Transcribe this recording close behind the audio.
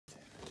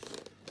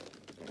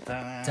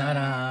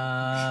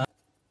Ta-da!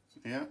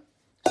 Yeah.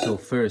 So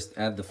first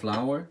add the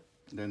flour,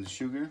 Then the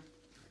sugar.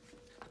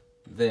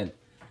 then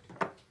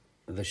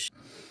the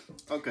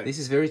Okay. This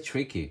is very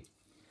tricky,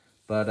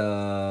 but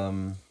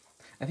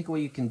I think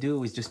what you can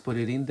do is just put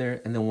it in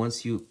there, and then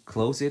once you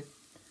close it,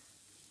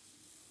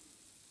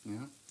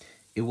 Yeah.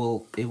 it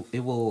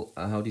will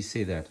how do you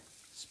say that?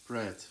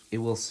 Spread. It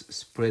will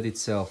spread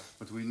itself.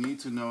 But we need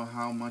to know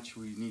how much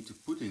we need to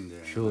put in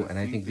there. Sure, and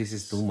I think this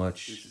is too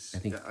much. I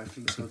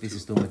think this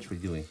is too much we're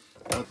doing.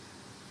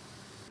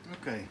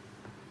 Okay.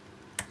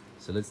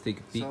 So let's take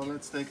a peek. So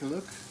let's take a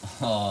look.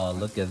 Oh,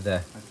 look at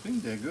that. I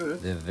think they're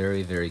good. They're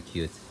very, very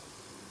cute.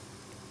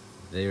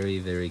 Very,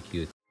 very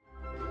cute.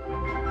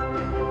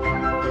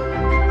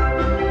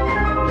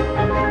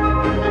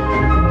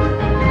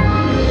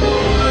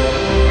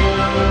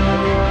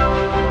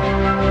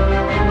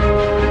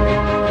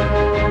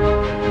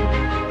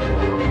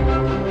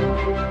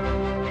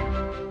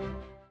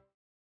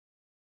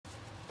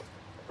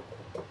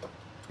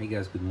 Hey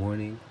guys, good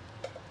morning.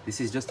 This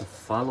is just a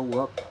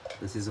follow-up.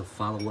 This is a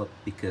follow-up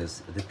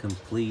because the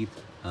complete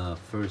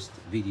first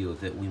video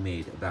that we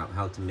made about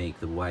how to make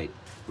the right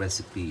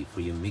recipe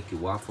for your Mickey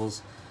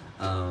waffles,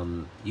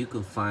 you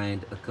can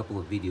find a couple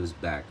of videos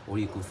back, or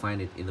you can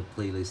find it in the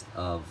playlist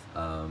of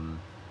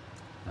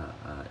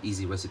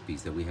easy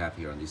recipes that we have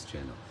here on this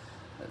channel.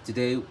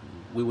 Today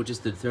we were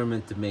just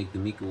determined to make the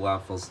Mickey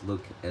waffles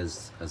look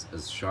as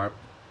sharp,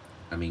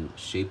 I mean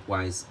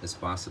shape-wise, as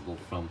possible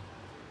from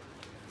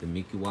the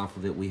Mickey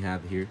waffle that we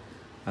have here.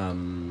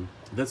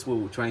 That's what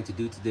we're trying to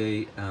do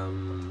today.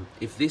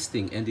 If this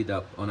thing ended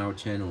up on our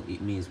channel,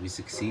 it means we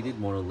succeeded,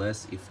 more or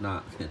less. If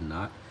not, then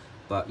not.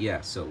 But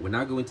yeah, so we're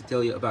not going to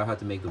tell you about how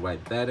to make the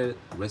right batter.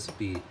 The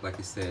recipe, like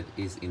I said,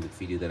 is in the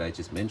video that I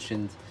just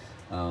mentioned.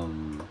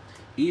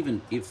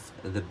 Even if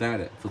the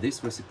batter for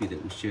this recipe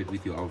that we shared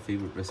with you, our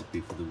favorite recipe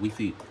for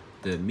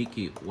the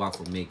Mickey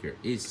waffle maker,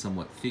 is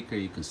somewhat thicker,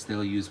 you can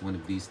still use one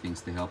of these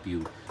things to help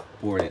you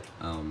pour it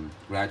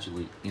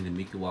gradually in the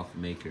Mickey waffle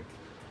maker.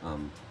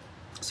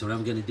 So what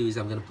I'm going to do is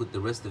I'm going to put the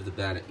rest of the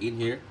batter in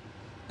here,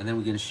 and then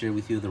we're going to share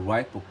with you the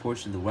right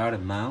proportion, the right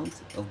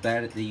amount of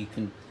batter that you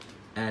can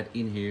add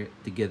in here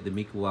to get the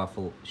Mickey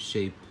waffle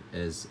shape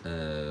as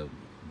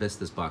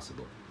best as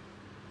possible.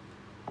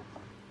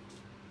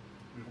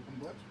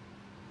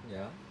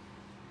 Yeah.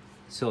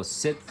 So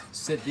set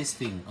this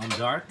thing on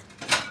dark.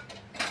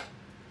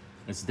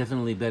 It's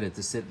definitely better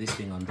to set this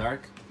thing on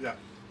dark. Yeah.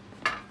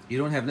 You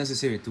don't have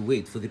necessarily to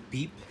wait for the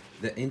beep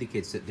that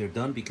indicates that they're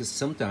done, because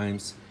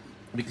sometimes,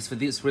 because for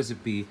this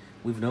recipe,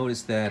 we've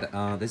noticed that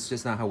that's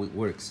just not how it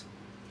works.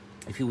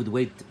 If you would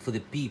wait for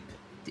the beep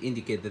to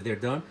indicate that they're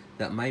done,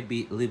 that might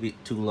be a little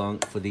bit too long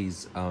for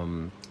these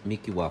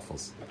Mickey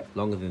waffles,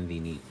 longer than they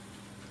need.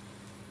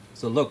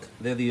 So look,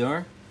 there they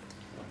are.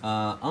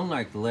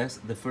 Unlike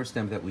the first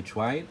time that we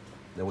tried,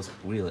 that was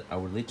really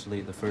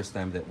literally the first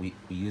time that we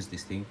used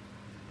this thing,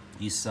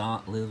 you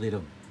saw a little bit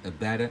of a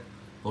batter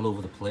all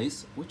over the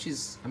place, which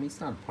is, I mean,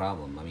 it's not a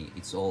problem. I mean,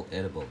 it's all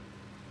edible.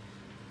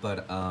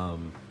 But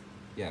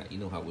yeah, you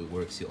know how it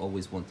works. You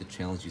always want to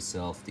challenge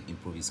yourself to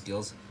improve your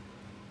skills,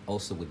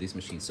 also with this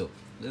machine. So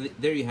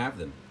there you have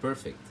them,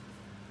 perfect.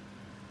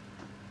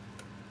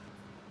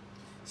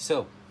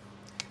 So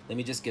let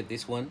me just get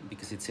this one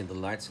because it's in the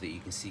light so that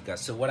you can see,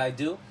 guys. So what I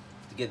do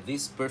to get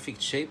these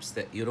perfect shapes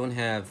that you don't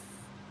have,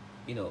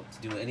 you know,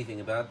 to do anything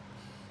about,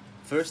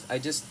 first I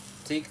just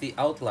take the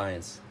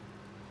outlines.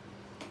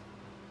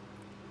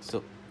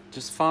 So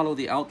just follow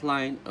the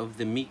outline of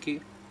the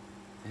Mickey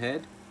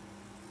head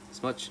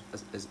as much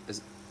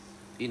as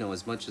you know,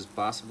 as much as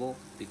possible,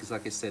 because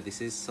like I said,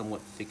 this is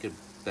somewhat thicker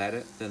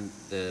batter than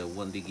the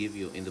one they give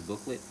you in the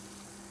booklet.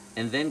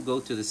 And then go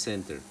to the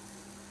center.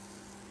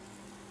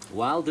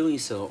 While doing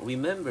so,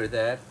 remember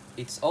that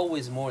it's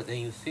always more than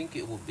you think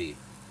it will be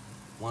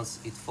once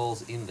it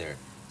falls in there.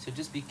 So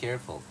just be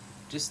careful.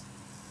 Just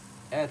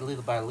add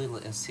little by little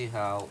and see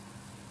how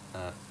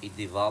it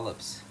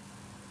develops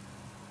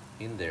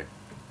in there.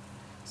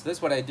 So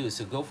that's what I do.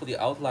 So go for the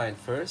outline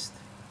first,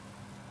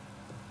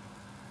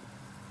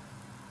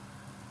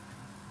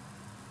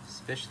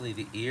 especially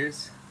the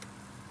ears.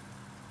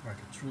 Like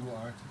a true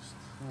artist.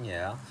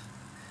 Yeah.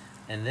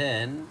 And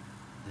then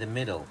the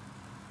middle.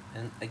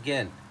 And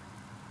again,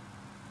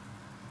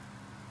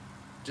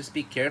 just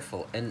be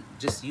careful and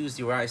just use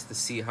your eyes to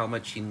see how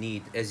much you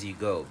need as you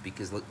go,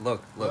 because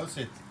look,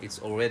 it's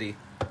already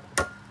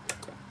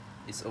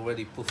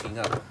puffing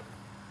up.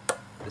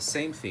 The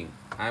same thing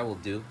I will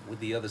do with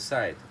the other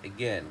side.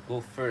 Again, go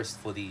first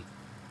for the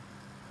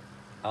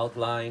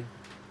outline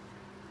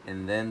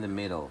and then the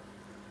middle.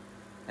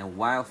 And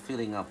while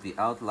filling up the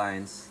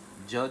outlines,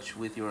 judge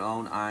with your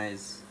own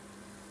eyes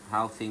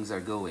how things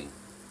are going.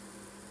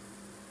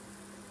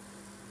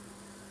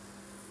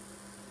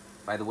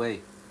 By the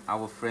way,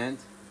 our friend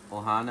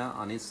Ohana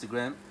on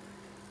Instagram,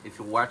 if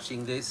you're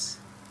watching this,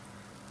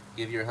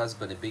 give your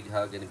husband a big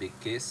hug and a big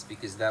kiss,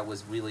 because that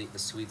was really a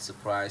sweet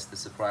surprise to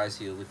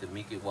surprise you with the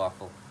Mickey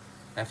waffle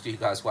after you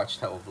guys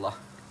watched our vlog.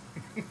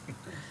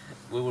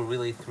 we were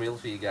really thrilled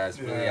for you guys,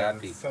 really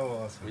happy. It's so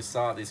awesome. We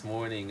saw it this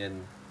morning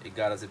and it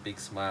got us a big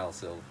smile.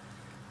 So,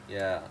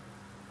 yeah.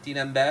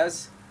 Tina and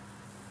Baz,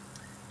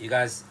 you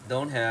guys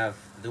don't have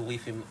the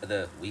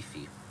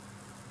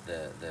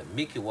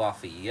Mickey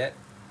waffle yet,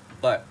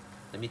 but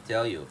let me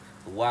tell you,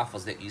 the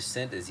waffles that you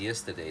sent us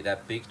yesterday,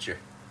 that picture,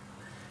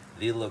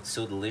 they look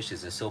so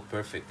delicious and so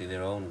perfect in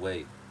their own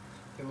way.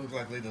 They look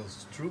like little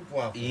stroop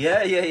waffles.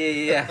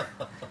 Yeah.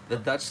 The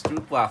Dutch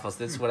stroop waffles,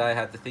 that's what I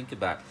had to think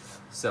about.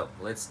 So,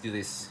 let's do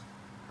this.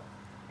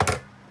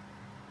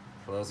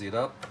 Close it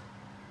up.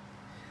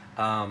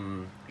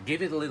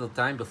 Give it a little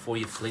time before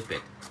you flip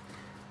it,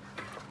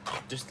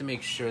 just to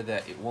make sure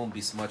that it won't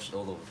be smudged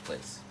all over the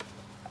place.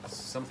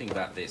 Something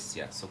about this,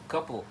 yeah. So a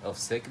couple of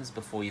seconds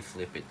before you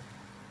flip it.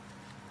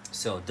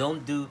 So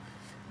don't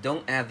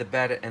add the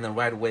batter and then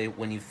right away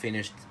when you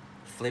finished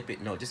flip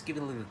it. No, just give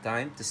it a little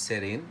time to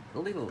set in. A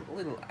little.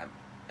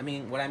 I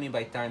mean, what I mean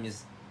by time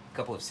is a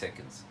couple of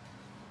seconds,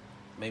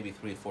 maybe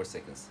 3 or 4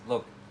 seconds.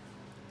 Look,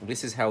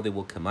 this is how they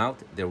will come out.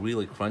 They're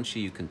really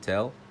crunchy. You can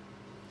tell.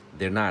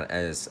 They're not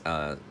as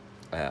how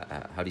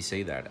do you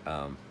say that?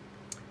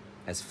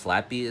 As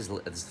flappy as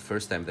the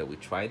first time that we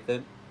tried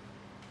them.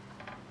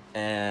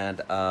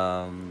 And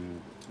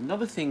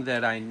another thing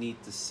that I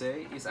need to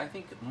say is, I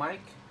think,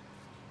 Mike,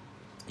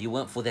 you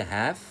went for the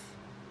half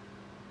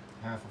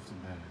Half of the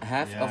batter.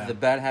 Half of the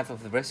batter, half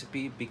of the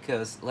recipe,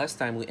 because last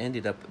time we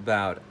ended up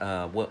about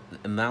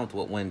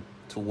what went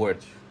toward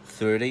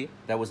 30.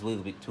 That was a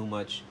little bit too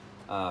much.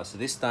 So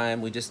this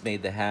time we just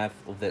made the half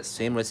of that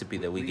same recipe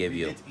that we gave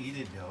you. We did eat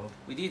it though.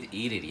 We did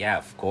eat it, yeah,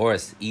 of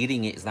course.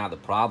 Eating it is not the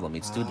problem.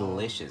 It's too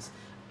delicious.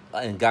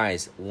 And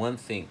guys, one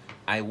thing,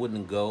 I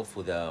wouldn't go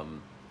for the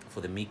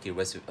Mickey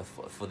recipe,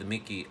 for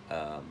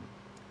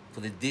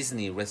the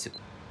Disney recipe.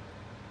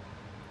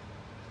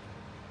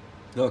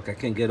 Look, I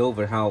can't get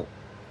over how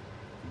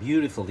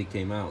beautiful they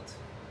came out.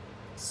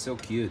 So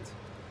cute.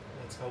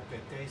 Let's hope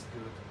they taste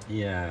good.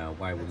 Yeah,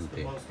 why wouldn't That's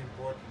they? the most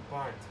important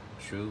part.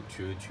 True.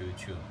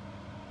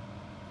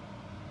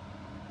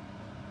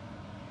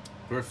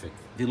 Perfect.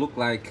 They look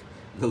like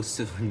those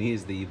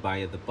souvenirs that you buy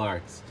at the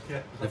parks.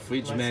 Yeah, The like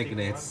fridge plastic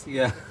magnets. one.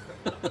 Yeah.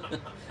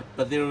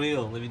 But they're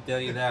real, let me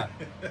tell you that.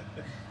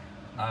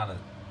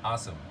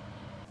 Awesome.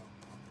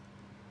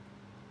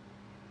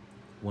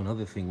 One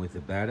other thing with the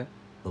batter,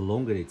 the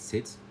longer it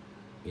sits,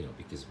 you know,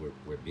 because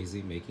we're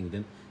busy making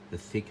them, the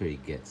thicker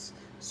it gets.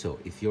 So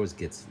if yours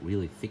gets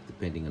really thick,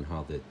 depending on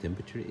how the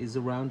temperature is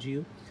around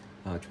you,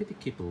 try to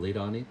keep a lid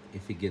on it.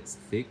 If it gets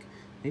thick,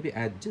 maybe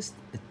add just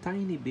a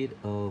tiny bit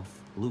of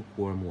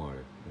lukewarm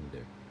water in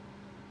there.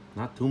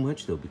 Not too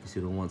much though, because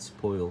you don't want to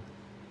spoil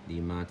the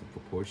amount of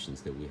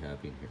proportions that we have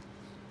in here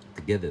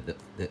together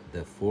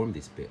that form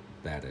this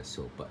batter.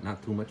 So, but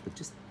not too much, but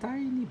just a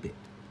tiny bit,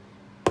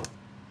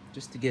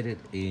 just to get it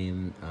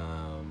in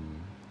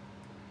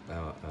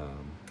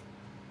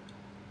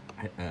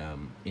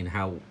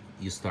how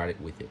you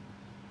started with it.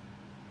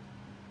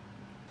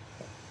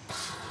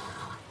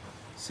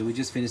 So we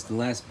just finished the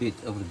last bit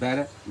of the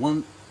batter.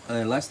 One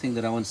last thing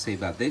that I want to say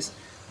about this,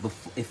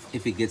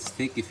 if it gets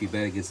thick, if your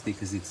batter gets thick,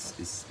 because it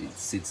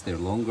sits there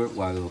longer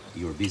while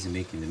you're busy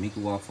making the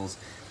Mickey waffles,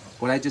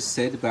 what I just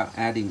said about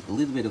adding a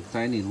little bit of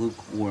tiny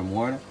lukewarm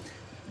water,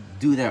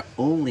 do that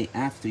only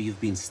after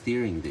you've been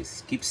stirring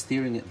this. Keep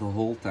stirring it the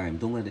whole time.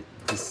 Don't let it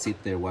just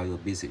sit there while you're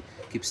busy.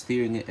 Keep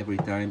stirring it every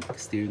time,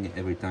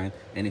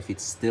 and if it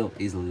still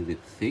is a little bit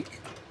thick,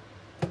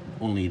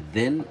 only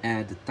then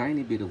add a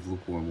tiny bit of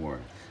lukewarm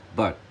water.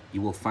 But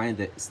you will find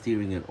that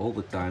stirring it all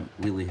the time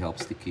really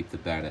helps to keep the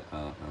batter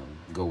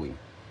going.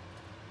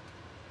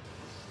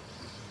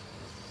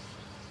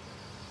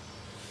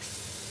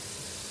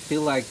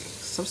 Feel like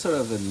some sort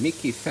of a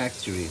Mickey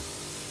factory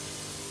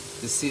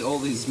to see all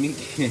these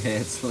Mickey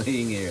heads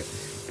laying here,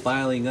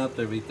 piling up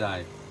every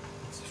time.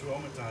 It's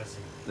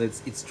traumatizing.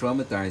 It's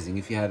traumatizing.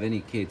 If you have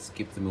any kids,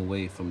 keep them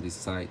away from this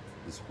site.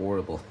 It's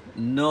horrible.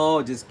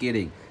 No, just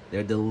kidding.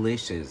 They're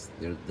delicious.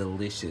 They're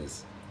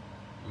delicious.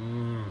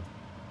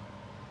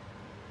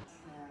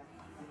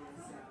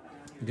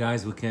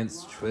 Guys, we can't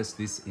stress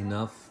this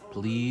enough.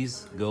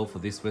 Please go for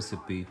this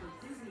recipe.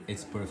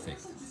 It's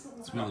perfect.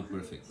 It's really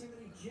perfect.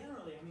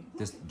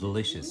 Just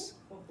delicious.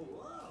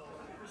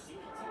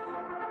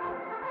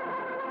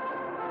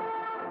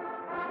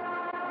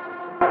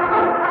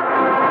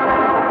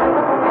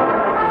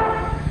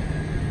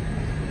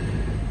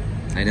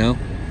 I know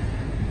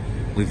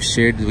we've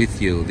shared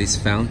with you this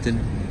fountain,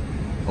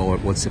 or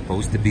what's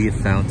supposed to be a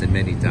fountain,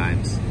 many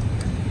times.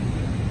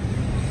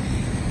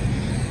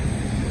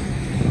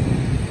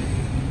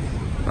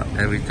 But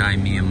every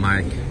time me and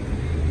Mike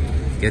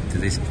get to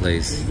this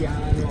place,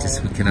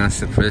 we cannot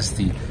suppress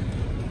the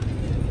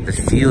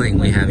feeling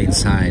we have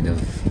inside of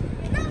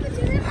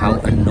how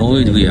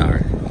annoyed we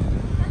are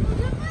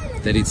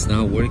that it's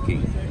not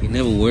working. It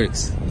never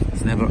works.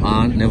 It's never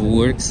on, never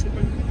works.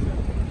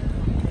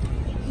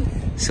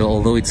 So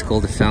although it's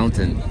called a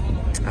fountain,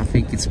 I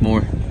think it's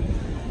more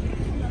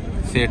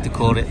fair to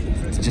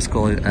just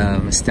call it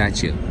a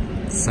statue,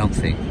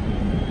 something.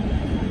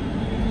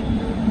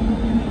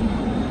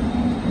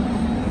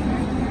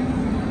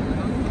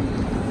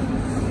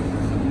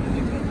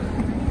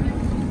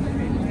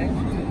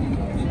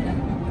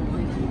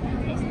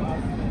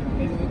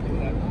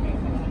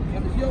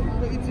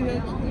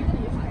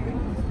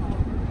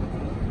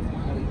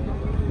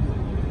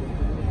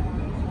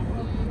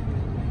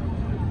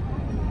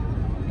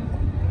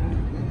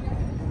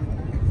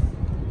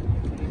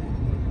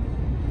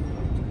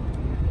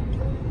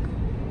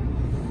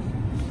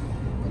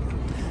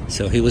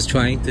 So he was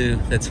trying to,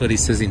 that's what he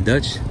says in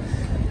Dutch.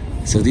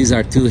 So these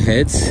are two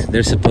heads.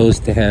 They're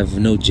supposed to have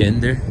no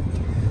gender.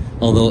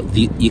 Although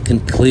you can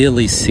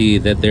clearly see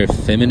that they're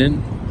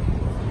feminine.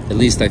 At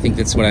least I think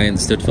that's what I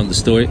understood from the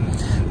story.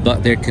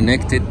 But they're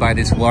connected by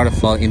this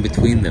waterfall in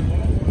between them.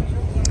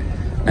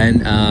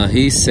 And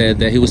he said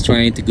that he was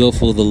trying to go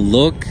for the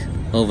look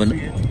of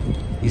an...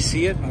 You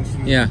see it?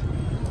 Yeah.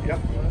 Yeah.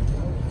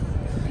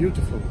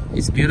 Beautiful.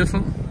 It's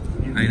beautiful?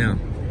 I know.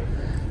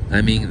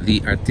 I mean,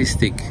 the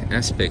artistic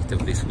aspect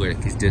of this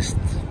work is just...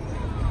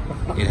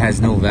 It has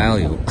no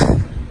value.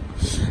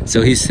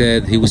 So he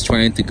said he was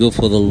trying to go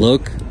for the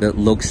look that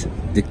looks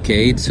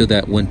decayed, so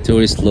that when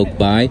tourists look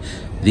by,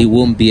 they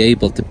won't be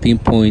able to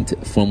pinpoint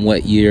from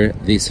what year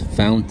this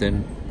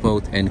fountain,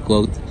 quote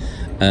unquote,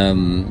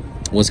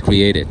 was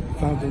created.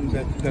 Fountain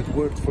that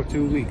worked for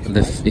 2 weeks.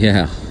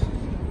 Yeah,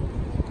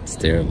 it's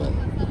terrible.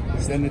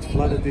 Then it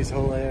flooded this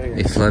whole area.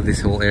 It flooded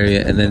this whole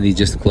area, and then they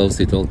just closed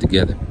it all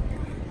together.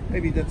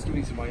 Maybe that's the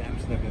reason why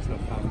Amsterdam has no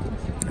fountains.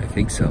 I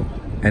think so.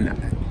 And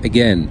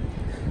again,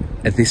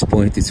 at this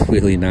point, it's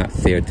really not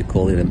fair to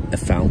call it a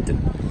fountain.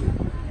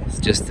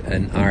 It's just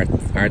an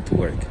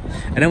artwork.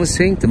 And I was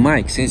saying to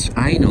Mike, since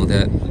I know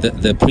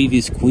that the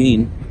previous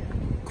queen,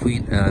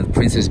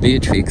 Princess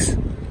Beatrix,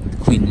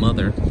 Queen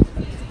Mother,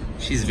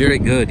 she's very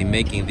good in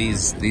making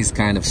these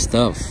kind of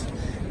stuff.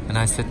 And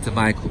I said to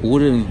Mike,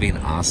 wouldn't it have been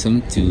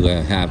awesome to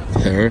have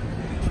her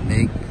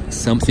make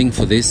something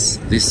for this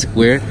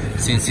square,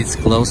 since it's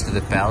close to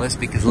the palace?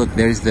 Because look,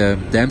 there's the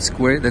Dam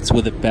Square, that's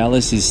where the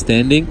palace is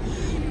standing.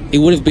 It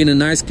would have been a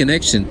nice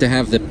connection to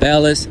have the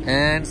palace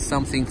and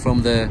something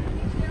from the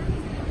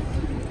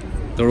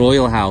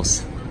royal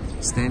house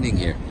standing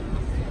here.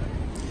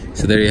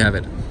 So there you have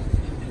it.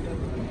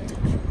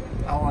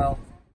 Oh well.